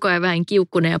on koko ajan vähän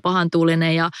kiukkunen ja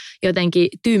pahantuulinen ja jotenkin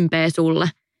tympee sulle,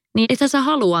 niin et sä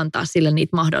halua antaa sille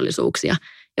niitä mahdollisuuksia.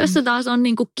 Jos se taas on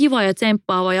niin kuin kiva ja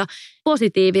tsemppaava ja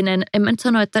positiivinen, en mä nyt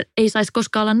sano, että ei saisi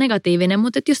koskaan olla negatiivinen,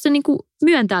 mutta että jos se niin kuin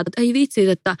myöntää, että ei vitsi,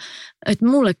 että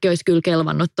mullekin olisi kyllä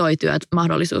kelvannut toi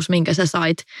mahdollisuus, minkä sä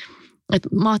sait. Että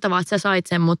mahtavaa, että sä sait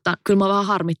sen, mutta kyllä mä vaan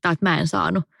harmittaa, että mä en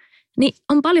saanut. Niin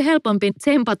on paljon helpompi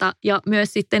tsempata ja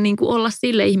myös sitten niin kuin olla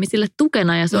sille ihmisille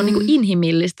tukena ja se on niin kuin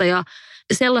inhimillistä ja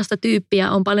sellaista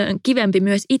tyyppiä on paljon kivempi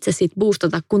myös itse sit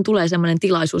boostata, kun tulee semmoinen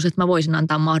tilaisuus, että mä voisin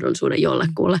antaa mahdollisuuden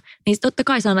jollekulle. Niin totta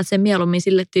kai sä annat sen mieluummin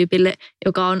sille tyypille,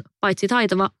 joka on paitsi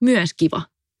taitava, myös kiva.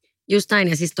 Just näin,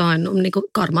 ja siis tuohon on niin kuin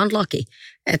karman laki,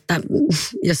 että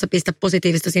jos sä pistät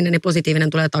positiivista sinne, niin positiivinen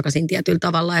tulee takaisin tietyllä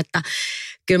tavalla, että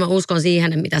kyllä mä uskon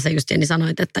siihen, mitä sä just Jenni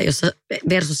sanoit, että jos sä,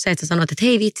 versus se, että sä sanoit, että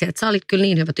hei vitsi, että sä olit kyllä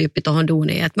niin hyvä tyyppi tuohon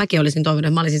duuniin, että mäkin olisin toivonut,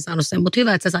 että mä olisin saanut sen, mutta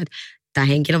hyvä, että sä sait, tämä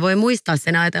henkilö voi muistaa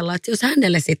sen ja ajatella, että jos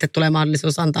hänelle sitten tulee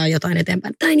mahdollisuus antaa jotain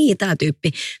eteenpäin, tai niin, tämä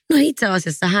tyyppi, no itse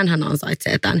asiassa hänhän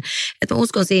ansaitsee tämän. Että mä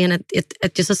uskon siihen,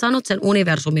 että jos sä sanot sen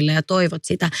universumille ja toivot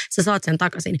sitä, sä saat sen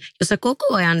takaisin. Jos sä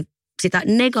koko ajan sitä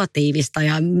negatiivista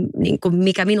ja niin kuin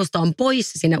mikä minusta on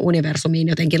pois sinne universumiin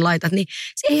jotenkin laitat, niin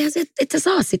eihän se, että sä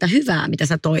saa sitä hyvää, mitä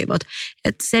sä toivot.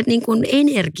 Että se niin kuin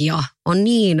energia on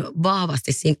niin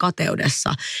vahvasti siinä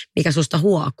kateudessa, mikä susta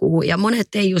huokuu. Ja monet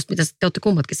ei just, mitä te olette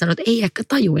kummatkin sanoneet, ei ehkä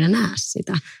tajua ja näe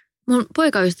sitä. Mun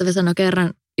poikaystävä sanoi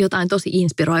kerran jotain tosi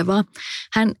inspiroivaa.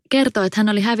 Hän kertoi, että hän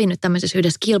oli hävinnyt tämmöisessä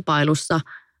yhdessä kilpailussa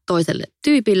toiselle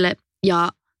tyypille ja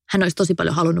hän olisi tosi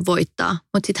paljon halunnut voittaa,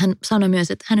 mutta sitten hän sanoi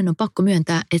myös, että hänen on pakko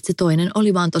myöntää, että se toinen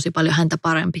oli vaan tosi paljon häntä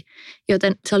parempi.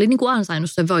 Joten se oli niin kuin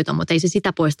ansainnut sen voiton, mutta ei se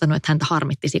sitä poistanut, että häntä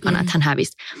harmitti sikana, että hän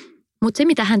hävisi. Mutta se,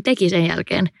 mitä hän teki sen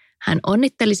jälkeen, hän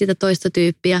onnitteli sitä toista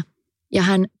tyyppiä ja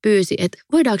hän pyysi, että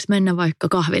voidaanko mennä vaikka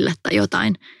kahville tai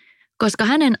jotain. Koska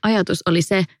hänen ajatus oli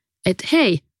se, että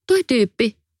hei, toi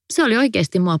tyyppi, se oli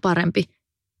oikeasti mua parempi.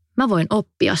 mä voin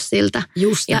oppia siltä.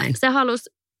 Just näin. Ja se halusi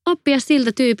oppia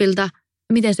siltä tyypiltä,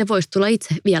 miten se voisi tulla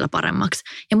itse vielä paremmaksi.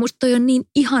 Ja musta toi on niin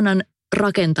ihanan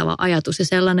rakentava ajatus ja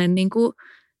sellainen niin kuin,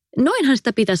 noinhan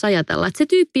sitä pitäisi ajatella. Että se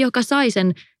tyyppi, joka sai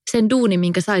sen duunin,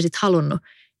 minkä saisit halunnut,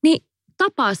 niin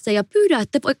tapaa se ja pyydä,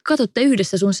 että katsotte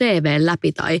yhdessä sun CV:n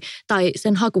läpi tai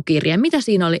sen hakukirjeen, mitä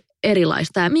siinä oli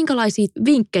erilaista ja minkälaisia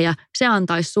vinkkejä se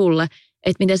antaisi sulle,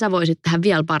 että miten sä voisit tehdä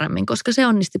vielä paremmin, koska se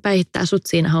onnisti päihittää sut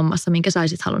siinä hommassa, minkä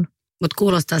saisit halunnut. Mutta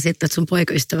kuulostaa sitten, että sun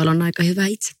poikaystävällä on aika hyvä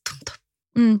itsetunto.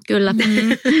 Kyllä.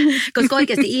 Koska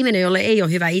oikeasti ihminen, jolle ei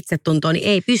ole hyvä itsetuntoa, niin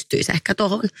ei pystyisi ehkä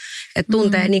tohon. Että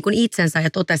tuntee niin kuin itsensä ja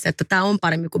totesi, että tämä on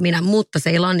paremmin kuin minä, mutta se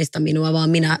ei lannista minua, vaan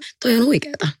toi on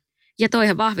huikeeta. Ja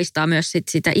toihan vahvistaa myös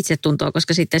sitä itsetuntoa,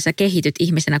 koska sitten sä kehityt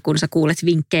ihmisenä, kun sä kuulet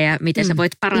vinkkejä, miten sä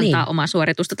voit parantaa omaa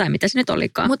suoritusta tai mitä se nyt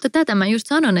olikaan. Mutta tätä mä just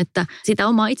sanon, että sitä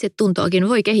omaa itsetuntoakin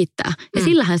voi kehittää. Ja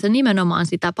sillähän sä nimenomaan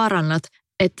sitä parannat,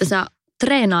 että sä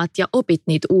treenaat ja opit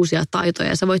niitä uusia taitoja.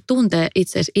 Ja sä voit tuntea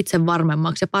itse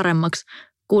varmemmaksi ja paremmaksi,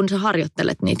 kun sä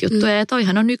harjoittelet niitä juttuja. Ja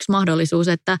toihan on yksi mahdollisuus,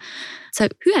 että sä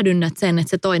hyödynnät sen, että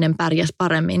se toinen pärjäs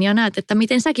paremmin. Ja näet, että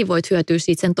miten säkin voit hyötyä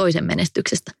siitä sen toisen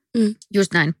menestyksestä.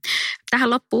 Just näin. Tähän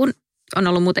loppuun on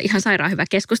ollut muuten ihan sairaan hyvä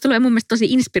keskustelu ja mun mielestä tosi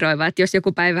inspiroiva, että jos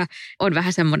joku päivä on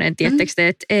vähän semmoinen, tiettekö te,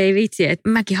 että ei vitsi, että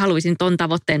mäkin haluaisin ton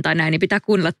tavoitteen tai näin, niin pitää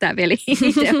kuunnella tämä vielä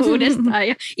itse uudestaan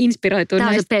ja inspiroitua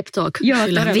tämä näistä. Tämä on se pep talk. Joo,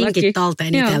 kyllä todellakin. Vinkit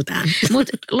talteen itseltään.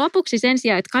 Mutta lopuksi sen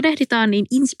sijaan, että kadehditaan, niin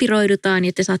inspiroidutaan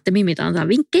ja te saatte Mimiltä antaa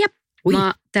vinkkejä.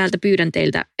 Mä täältä pyydän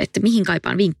teiltä, että mihin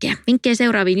kaipaan vinkkejä. Vinkkejä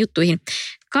seuraaviin juttuihin.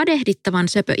 Kadehdittavan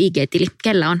söpö IG-tili.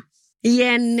 Kellä on?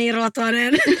 Jenni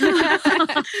Rotonen.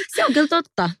 Se on kyllä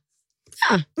totta.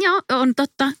 Joo, on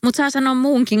totta, mutta saa sanoa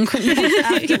muunkin kuin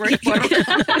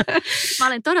afterwork-porukka. Mä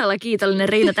olen todella kiitollinen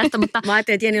Riina tästä, mutta mä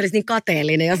ajattelin, että Jenni olisi niin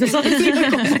kateellinen, jos se saisi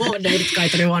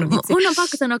mun on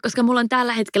pakko sanoa, koska mulla on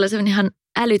tällä hetkellä semmoinen ihan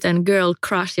älytön girl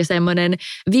crush ja semmoinen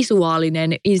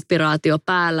visuaalinen inspiraatio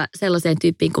päällä sellaiseen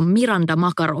tyyppiin kuin Miranda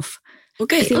Makarov.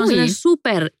 Okei, Sillä on sellainen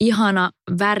super ihana,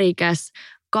 värikäs,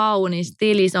 kaunis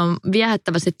tili, se on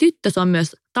viehättävä se tyttö, se on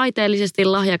myös taiteellisesti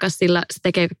lahjakas, sillä se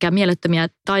tekee kaikkia mielettömiä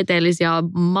taiteellisia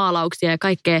maalauksia ja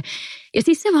kaikkea. Ja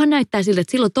siis se vaan näyttää siltä,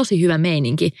 että sillä on tosi hyvä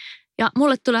meininki. Ja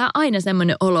mulle tulee aina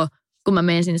semmoinen olo, kun mä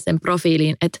menen sinne sen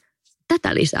profiiliin, että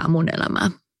tätä lisää mun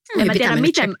elämää. En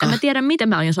mä tiedä, miten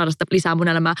mä aion saada sitä lisää mun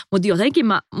elämää, mutta jotenkin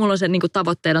mulla on se niinku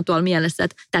tavoitteena tuolla mielessä,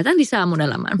 että tätä lisää mun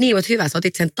elämään. Niin, mutta hyvä, sä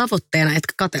otit sen tavoitteena,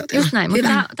 etkä kateutena. Just näin,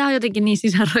 mutta tää on jotenkin niin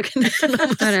sisäänrakennettu.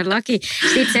 Todellakin.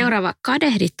 Sitten seuraava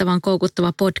kadehdittavan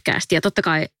koukuttava podcast. Ja totta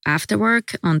kai Afterwork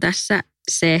on tässä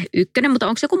se ykkönen, mutta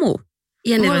onko joku muu?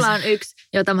 Mulla on yksi,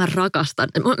 jota mä rakastan.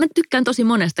 Mä tykkään tosi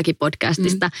monestakin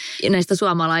podcastista ja näistä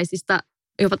suomalaisista.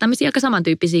 Jopa tämmöisiä aika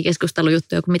samantyyppisiä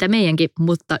keskustelujuttuja kuin mitä meidänkin,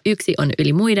 mutta yksi on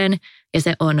yli muiden ja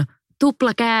se on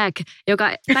Tuplakääk,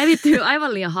 joka päivittyy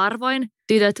aivan liian harvoin.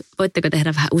 Tytöt, voitteko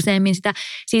tehdä vähän useammin sitä?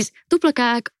 Siis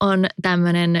Tuplakääk on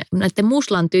tämmöinen näiden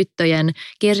muslan tyttöjen,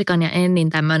 Kirsikan ja Ennin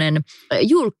tämmöinen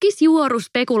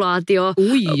julkisjuoruspekulaatio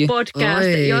podcast,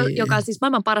 joka on siis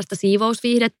maailman parasta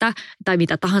siivousviihdettä tai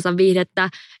mitä tahansa viihdettä.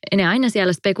 Ne aina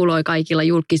siellä spekuloi kaikilla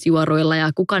julkisjuoruilla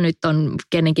ja kuka nyt on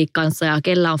kenenkin kanssa ja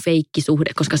kellä on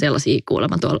feikkisuhde, koska sellaisia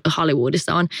kuulemma tuolla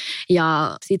Hollywoodissa on.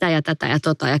 Ja sitä ja tätä ja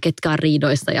tota ja ketkä on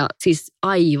riidoissa ja siis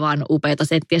aivan upeata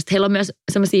settiä. Sitten heillä on myös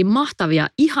semmoisia mahtavia,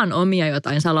 ihan omia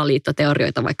jotain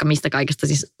salaliittoteorioita, vaikka mistä kaikesta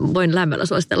siis voin lämmöllä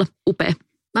suositella. Upea.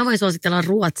 Mä voin suositella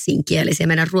ruotsinkielisiä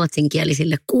meidän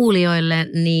ruotsinkielisille kuulijoille,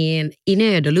 niin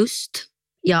Inödelust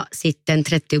ja sitten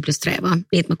 30+3.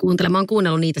 Niitä mä kuuntelen. Mä oon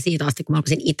kuunnellut niitä siitä asti, kun mä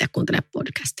alkoisin itse kuuntelemaan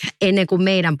podcastia. Ennen kuin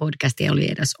meidän podcastia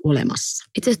oli edes olemassa.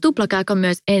 Itse asiassa Tuplakääk on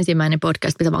myös ensimmäinen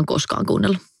podcast, mitä mä oon koskaan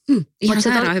kuunnellut. Ihan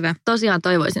sairaan hyvä. Tosiaan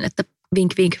toivoisin, että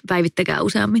vink vink päivittäkää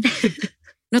useammin.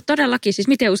 No todellakin, siis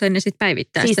miten usein ne sitten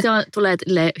päivittää siis sitä? Se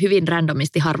tulee hyvin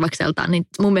randomisti harvakseltaan, niin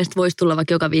mun mielestä voisi tulla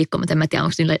vaikka joka viikko, mutta en mä tiedä,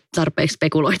 onko niille tarpeeksi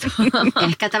spekuloitu.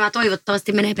 Ehkä tämä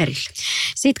toivottavasti menee perille.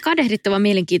 Sitten kadehdittava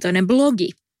mielenkiintoinen blogi.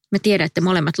 Mä tiedän, että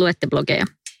molemmat luette blogeja.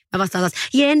 Mä vastaan taas,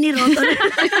 Jenni Rotonen.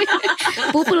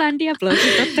 Pupulandia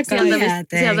blogi, totta kai.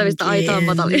 Sieltä mistä aita on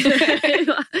matali.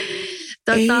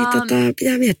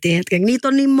 Pitää miettiä hetken. Niitä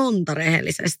on niin monta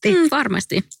rehellisesti.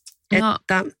 Varmasti.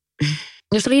 Että...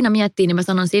 Jos Riina miettii, niin mä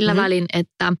sanon sillä välin,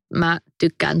 että mä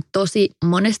tykkään tosi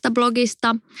monesta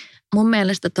blogista. Mun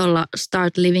mielestä tuolla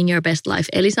Start Living Your Best Life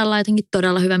Elisalla jotenkin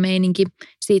todella hyvä meininki.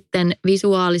 Sitten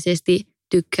visuaalisesti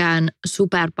tykkään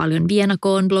super paljon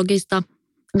Vienakoon blogista.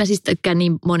 Mä siis tykkään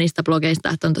niin monista blogeista,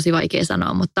 että on tosi vaikea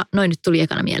sanoa, mutta noin nyt tuli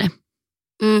ekana mieleen.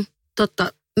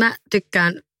 Totta. Mä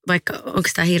tykkään, vaikka onko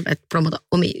tämä hirveä promota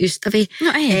omia ystäviä?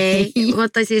 No ei.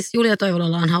 Mutta siis Julia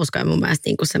Toivolalla on hauskaa mun mielestä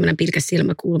niin semmoinen pilkäs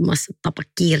silmäkulmassa tapa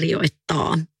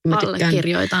kirjoittaa.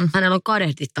 Allekirjoitan. Hänellä on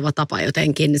kadehdittava tapa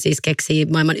jotenkin, siis keksii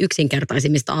maailman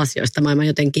yksinkertaisimmista asioista, maailman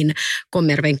jotenkin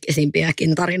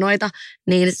kommervenkkisimpiäkin tarinoita.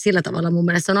 Niin sillä tavalla mun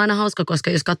mielestä se on aina hauska,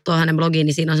 koska jos katsoo hänen blogiin,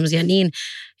 niin siinä on semmoisia niin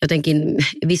jotenkin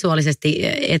visuaalisesti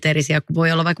eteerisiä, kun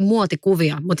voi olla vaikka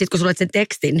muotikuvia. Mutta sitten kun sä luet sen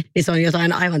tekstin, niin se on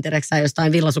jotain aivan tereksää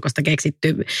jostain villasukasta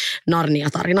keksitty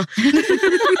Narnia-tarina.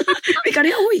 Mikä on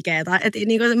ihan huikeeta. Että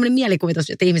niin semmoinen mielikuvitus,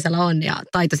 että ihmisellä on ja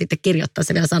taito sitten kirjoittaa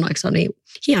se vielä sanoiksi on niin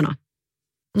hienoa.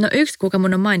 No yksi, kuka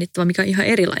mun on mainittava, mikä on ihan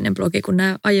erilainen blogi kuin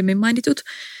nämä aiemmin mainitut,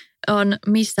 on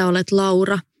Missä olet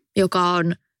Laura, joka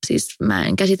on, siis mä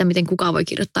en käsitä, miten kukaan voi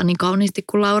kirjoittaa niin kauniisti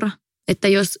kuin Laura. Että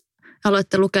jos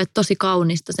haluatte lukea tosi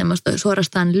kaunista, semmoista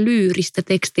suorastaan lyyristä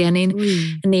tekstiä, niin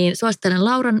suosittelen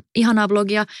Lauran ihanaa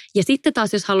blogia. Ja sitten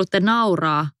taas, jos haluatte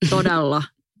nauraa todella,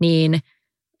 niin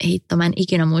hitto, mä en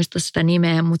ikinä muista sitä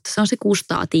nimeä, mutta se on se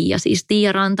Kustaa Tiia, siis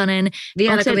Tiia Rantanen.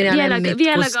 Vieläkö minä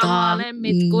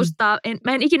lemmit Kustaa?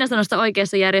 Mä en ikinä sano sitä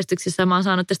oikeassa järjestyksessä, mä oon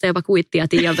saanut tästä jopa kuittia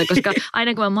Tiialta, koska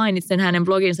aina kun mä mainitsen hänen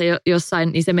bloginsa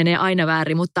jossain, niin se menee aina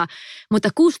väärin. Mutta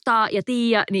Kustaa ja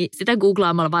Tiia, niin sitä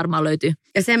googlaamalla varmaan löytyy.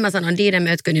 Ja sen mä sanon, Diine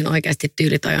Mötkönin oikeasti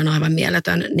tyylitaju on aivan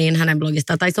mieletön, niin hänen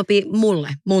blogistaan, tai sopii mulle,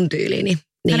 mun tyyliini.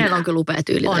 Niin, hänellä on kyllä upea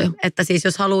tyylitaju. On, että siis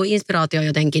jos haluaa inspiraatio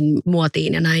jotenkin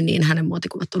muotiin ja näin, niin hänen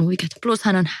muotikuvat on huikeat. Plus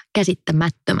hän on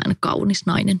käsittämättömän kaunis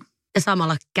nainen. Ja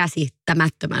samalla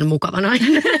käsittämättömän mukava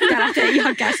nainen. Tämä lähtee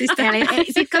ihan käsistä. Eli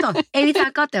sitten kato, ei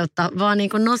mitään kateutta, vaan niin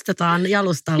kuin nostetaan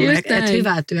jalustalle, että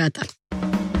hyvää työtä.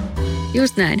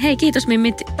 Just näin. Hei, kiitos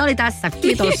Mimmit. Tämä oli tässä.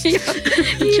 Kiitos.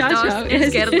 Ciao.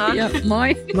 Ensi kertaa.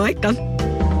 Moi. Moikka.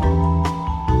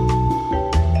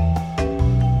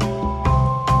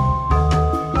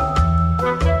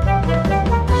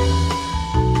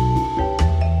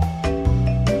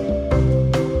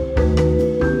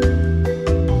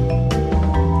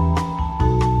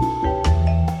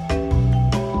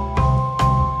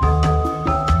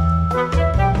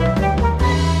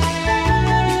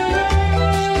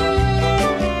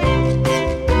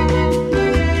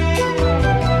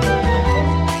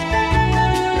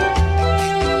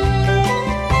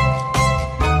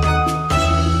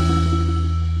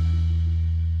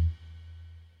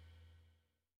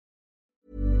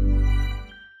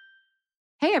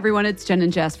 Hey everyone, it's Jen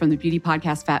and Jess from the beauty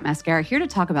podcast Fat Mascara here to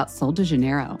talk about Sol de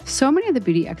Janeiro. So many of the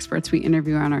beauty experts we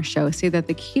interview on our show say that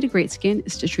the key to great skin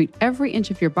is to treat every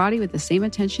inch of your body with the same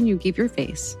attention you give your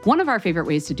face. One of our favorite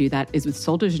ways to do that is with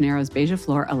Sol de Janeiro's Beija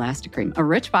Flor Elastic Cream, a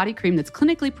rich body cream that's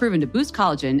clinically proven to boost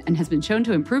collagen and has been shown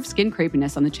to improve skin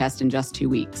crepiness on the chest in just 2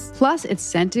 weeks. Plus, it's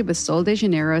scented with Sol de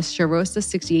Janeiro's Charosta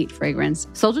 68 fragrance.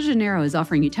 Sol de Janeiro is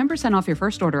offering you 10% off your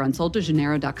first order on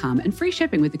soldejaneiro.com and free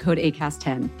shipping with the code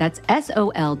ACAST10. That's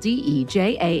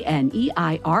SOLDEJANEIRO,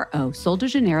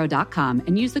 soldejaneiro.com,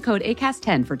 and use the code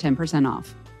ACAST10 for 10%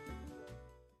 off.